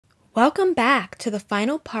Welcome back to the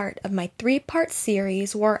final part of my three-part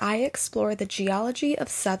series where I explore the geology of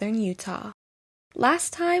southern Utah.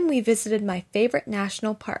 Last time we visited my favorite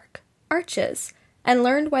national park, Arches, and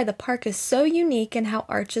learned why the park is so unique and how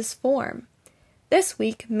arches form. This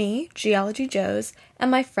week, me, Geology Joes, and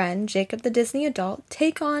my friend Jacob the Disney Adult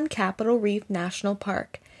take on Capitol Reef National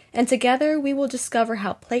Park, and together we will discover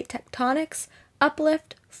how plate tectonics,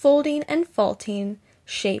 uplift, folding, and faulting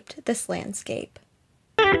shaped this landscape.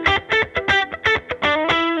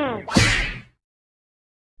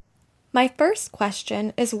 My first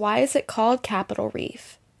question is, why is it called Capitol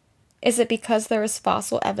Reef? Is it because there is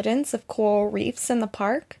fossil evidence of coral reefs in the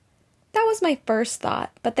park? That was my first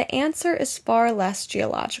thought, but the answer is far less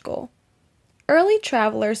geological. Early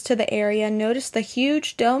travelers to the area noticed the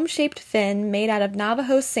huge dome-shaped fin made out of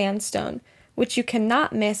Navajo sandstone, which you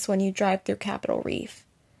cannot miss when you drive through Capitol Reef.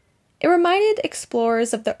 It reminded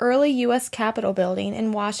explorers of the early U.S. Capitol building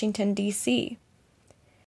in Washington, D.C.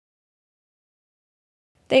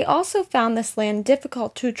 They also found this land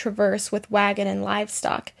difficult to traverse with wagon and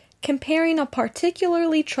livestock, comparing a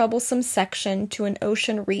particularly troublesome section to an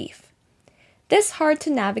ocean reef. This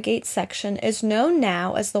hard-to-navigate section is known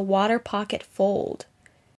now as the Water Pocket Fold.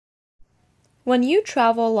 When you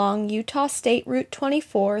travel along Utah State Route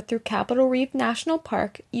 24 through Capitol Reef National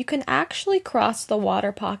Park, you can actually cross the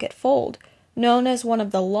Water Pocket Fold, known as one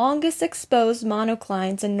of the longest exposed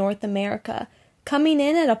monoclines in North America, coming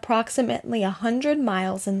in at approximately 100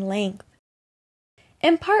 miles in length.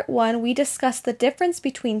 In Part 1, we discussed the difference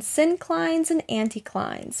between synclines and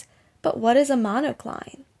anticlines, but what is a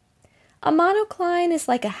monocline? A monocline is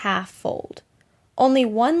like a half fold. Only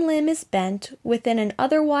one limb is bent within an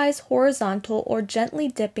otherwise horizontal or gently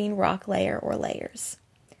dipping rock layer or layers.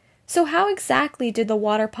 So how exactly did the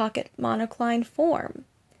water pocket monocline form?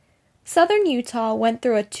 Southern Utah went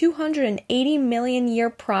through a 280 million year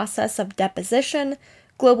process of deposition,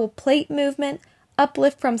 global plate movement,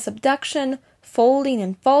 uplift from subduction, folding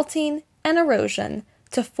and faulting, and erosion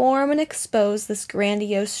to form and expose this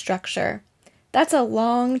grandiose structure. That's a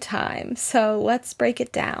long time, so let's break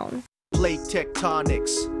it down. Plate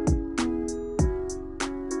tectonics.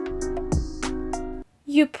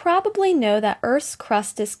 You probably know that Earth's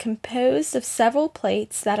crust is composed of several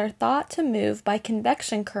plates that are thought to move by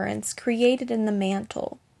convection currents created in the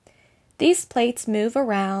mantle. These plates move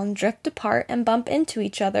around, drift apart, and bump into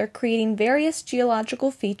each other, creating various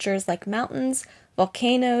geological features like mountains,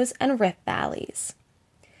 volcanoes, and rift valleys.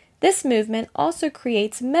 This movement also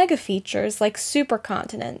creates megafeatures like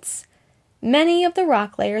supercontinents. Many of the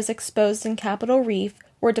rock layers exposed in Capitol Reef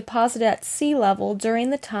were deposited at sea level during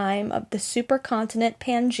the time of the supercontinent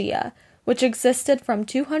Pangaea, which existed from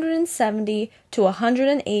 270 to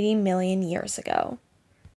 180 million years ago.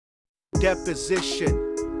 Deposition.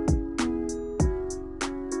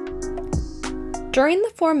 During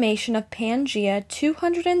the formation of Pangaea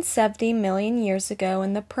 270 million years ago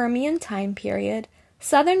in the Permian time period,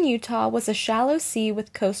 southern Utah was a shallow sea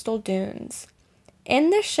with coastal dunes.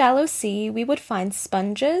 In this shallow sea, we would find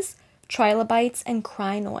sponges, trilobites, and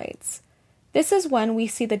crinoids. This is when we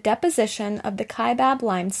see the deposition of the Kaibab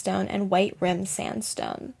limestone and white rim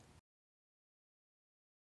sandstone.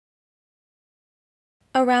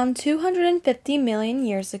 Around 250 million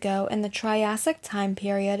years ago in the Triassic time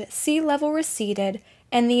period, sea level receded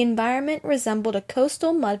and the environment resembled a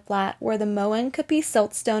coastal mudflat where the Moenkopi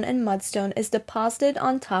siltstone and mudstone is deposited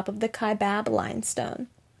on top of the Kaibab limestone.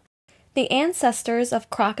 The ancestors of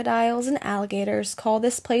crocodiles and alligators call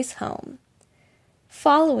this place home.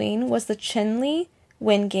 Following was the Chinle,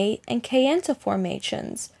 Wingate, and Kayenta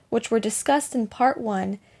formations, which were discussed in Part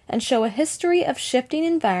 1 and show a history of shifting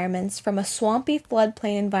environments from a swampy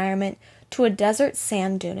floodplain environment to a desert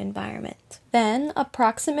sand dune environment. Then,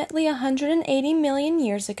 approximately 180 million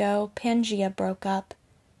years ago, Pangaea broke up.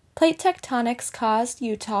 Plate tectonics caused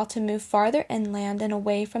Utah to move farther inland and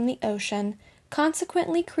away from the ocean,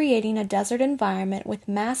 consequently creating a desert environment with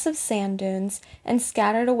massive sand dunes and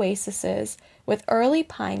scattered oases with early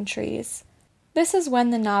pine trees. This is when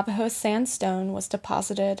the Navajo sandstone was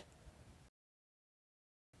deposited.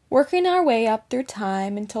 Working our way up through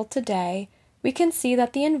time until today, we can see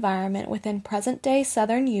that the environment within present-day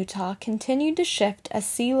southern Utah continued to shift as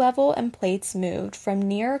sea level and plates moved from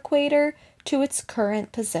near equator to its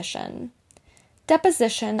current position.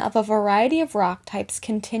 Deposition of a variety of rock types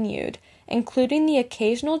continued, including the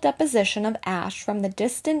occasional deposition of ash from the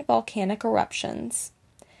distant volcanic eruptions.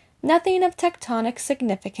 Nothing of tectonic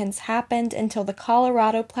significance happened until the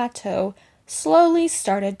Colorado Plateau slowly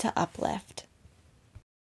started to uplift.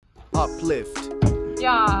 Uplift.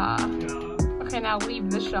 Yeah. Okay, now leave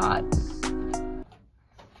the shot.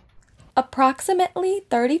 Approximately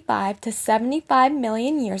 35 to 75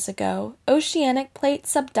 million years ago, oceanic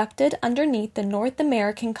plates subducted underneath the North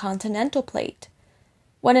American continental plate.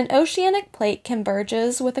 When an oceanic plate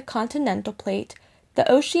converges with a continental plate, the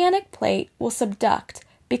oceanic plate will subduct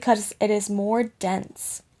because it is more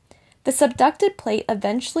dense. The subducted plate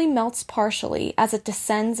eventually melts partially as it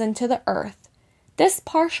descends into the earth. This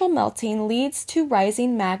partial melting leads to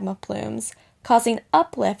rising magma plumes, causing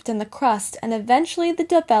uplift in the crust and eventually the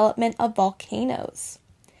development of volcanoes.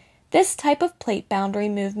 This type of plate boundary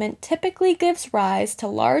movement typically gives rise to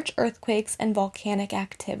large earthquakes and volcanic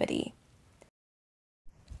activity.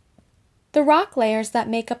 The rock layers that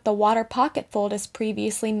make up the water pocket fold as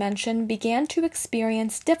previously mentioned began to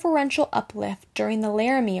experience differential uplift during the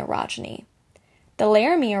Laramie orogeny. The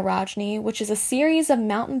Laramie orogeny, which is a series of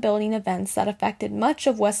mountain building events that affected much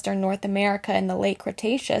of western North America in the late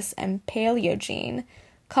Cretaceous and Paleogene,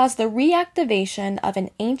 caused the reactivation of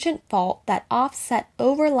an ancient fault that offset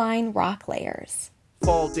overlying rock layers.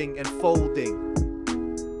 Folding and folding.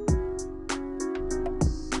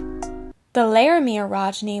 The Laramie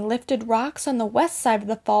orogeny lifted rocks on the west side of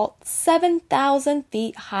the fault 7,000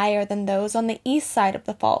 feet higher than those on the east side of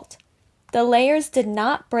the fault. The layers did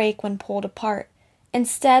not break when pulled apart.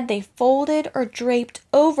 Instead, they folded or draped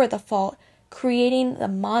over the fault, creating the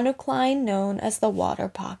monocline known as the water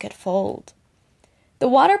pocket fold. The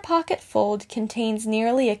water pocket fold contains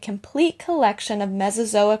nearly a complete collection of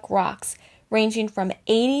Mesozoic rocks ranging from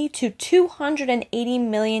 80 to 280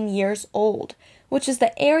 million years old, which is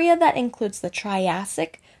the area that includes the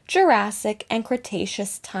Triassic, Jurassic, and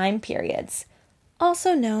Cretaceous time periods,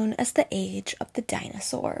 also known as the age of the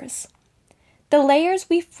dinosaurs. The layers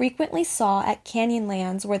we frequently saw at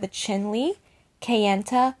Canyonlands were the Chinle,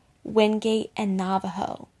 Kayenta, Wingate, and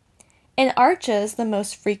Navajo. In arches, the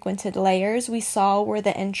most frequented layers we saw were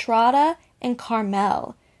the Entrada and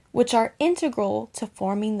Carmel, which are integral to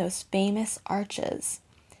forming those famous arches.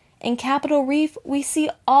 In Capitol Reef, we see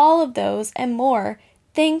all of those and more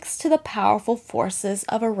thanks to the powerful forces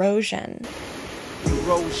of erosion.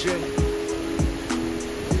 Erosion.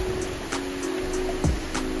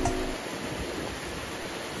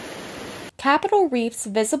 Capitol Reef's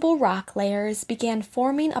visible rock layers began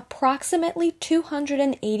forming approximately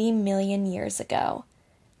 280 million years ago.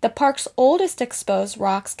 The park's oldest exposed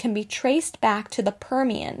rocks can be traced back to the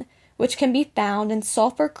Permian, which can be found in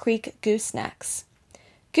Sulphur Creek goosenecks.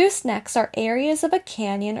 Goosenecks are areas of a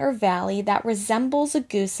canyon or valley that resembles a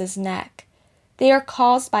goose's neck. They are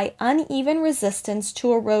caused by uneven resistance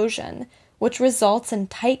to erosion, which results in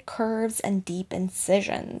tight curves and deep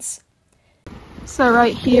incisions. So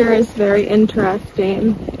right here is very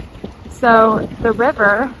interesting. So the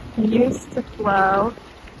river used to flow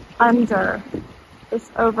under this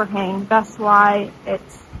overhang. That's why it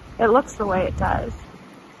looks the way it does.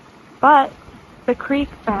 But the creek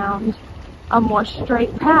found a more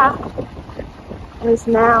straight path and is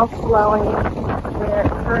now flowing where it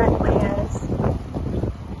currently is.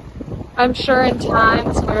 I'm sure in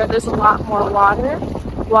times where there's a lot more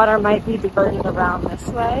water might be diverted around this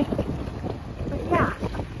way. But yeah,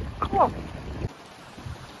 cool.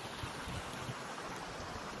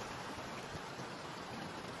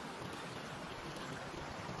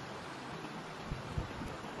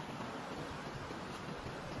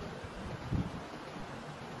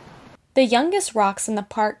 The youngest rocks in the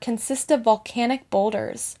park consist of volcanic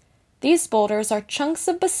boulders. These boulders are chunks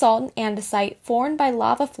of basalt and andesite formed by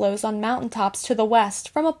lava flows on mountaintops to the west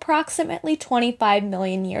from approximately 25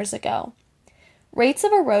 million years ago. Rates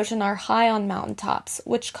of erosion are high on mountaintops,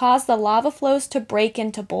 which cause the lava flows to break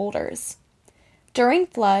into boulders. During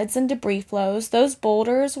floods and debris flows, those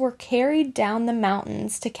boulders were carried down the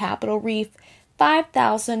mountains to Capitol Reef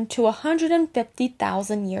 5,000 to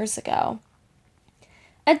 150,000 years ago.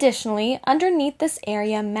 Additionally, underneath this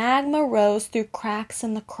area, magma rose through cracks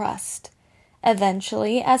in the crust.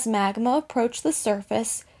 Eventually, as magma approached the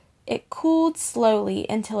surface, it cooled slowly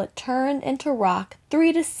until it turned into rock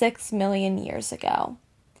 3 to 6 million years ago.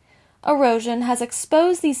 Erosion has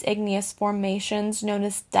exposed these igneous formations known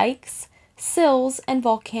as dikes, sills, and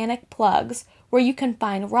volcanic plugs, where you can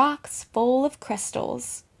find rocks full of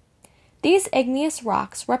crystals. These igneous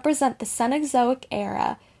rocks represent the Cenozoic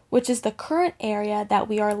era, which is the current area that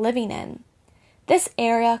we are living in. This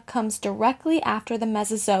era comes directly after the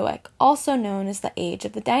Mesozoic, also known as the age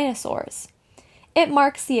of the dinosaurs. It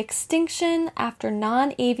marks the extinction after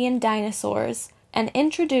non-avian dinosaurs and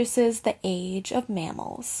introduces the age of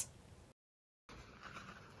mammals.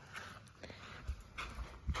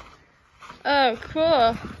 Oh,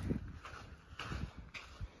 cool.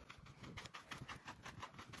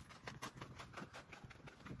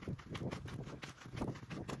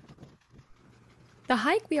 The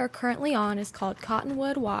hike we are currently on is called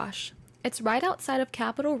Cottonwood Wash. It's right outside of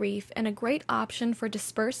Capitol Reef and a great option for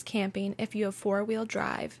dispersed camping if you have four-wheel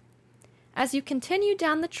drive. As you continue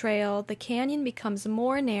down the trail, the canyon becomes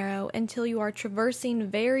more narrow until you are traversing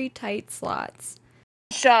very tight slots.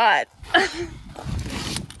 Shot!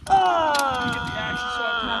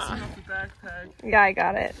 Yeah, I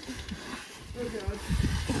got it.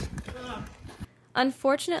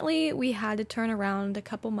 Unfortunately, we had to turn around a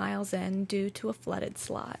couple miles in due to a flooded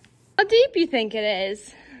slot. How deep you think it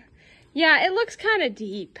is? Yeah, it looks kind of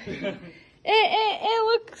deep. It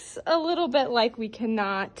looks a little bit like we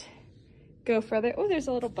cannot go further. Oh, there's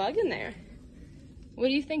a little bug in there. What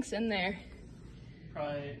do you think's in there?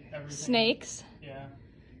 Probably everything. Snakes? Yeah.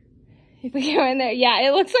 If we go in there, yeah,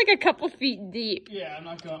 it looks like a couple feet deep. Yeah, I'm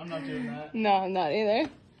not doing that. No, I'm not either.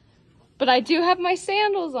 But I do have my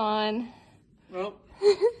sandals on. Well,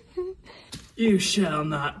 you shall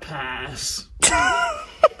not pass.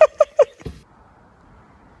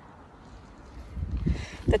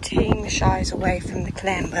 The team shies away from the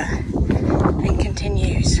clamber and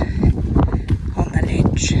continues on the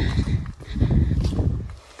ledge.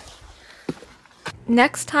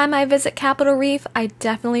 Next time I visit Capitol Reef, I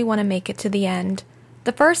definitely want to make it to the end.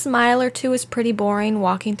 The first mile or two is pretty boring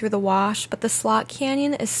walking through the wash, but the slot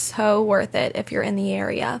canyon is so worth it if you're in the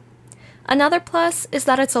area. Another plus is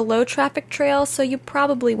that it's a low traffic trail, so you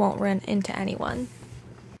probably won't run into anyone.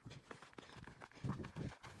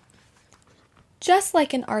 Just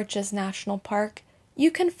like in Arches National Park,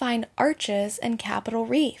 you can find arches in Capitol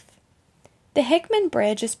Reef. The Hickman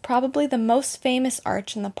Bridge is probably the most famous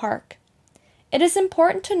arch in the park. It is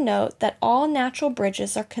important to note that all natural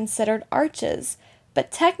bridges are considered arches,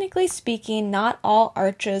 but technically speaking, not all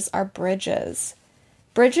arches are bridges.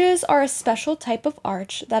 Bridges are a special type of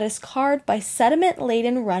arch that is carved by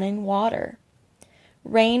sediment-laden running water.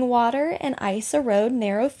 Rainwater and ice erode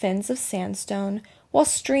narrow fins of sandstone, while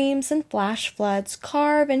streams and flash floods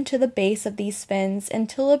carve into the base of these fins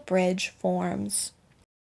until a bridge forms.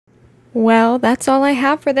 Well, that's all I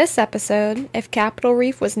have for this episode. If Capitol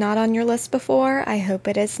Reef was not on your list before, I hope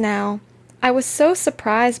it is now. I was so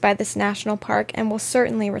surprised by this national park and will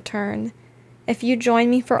certainly return. If you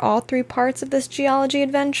join me for all 3 parts of this geology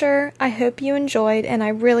adventure, I hope you enjoyed and I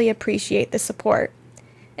really appreciate the support.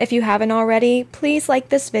 If you haven't already, please like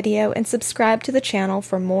this video and subscribe to the channel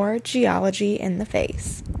for more Geology in the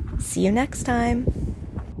Face. See you next time!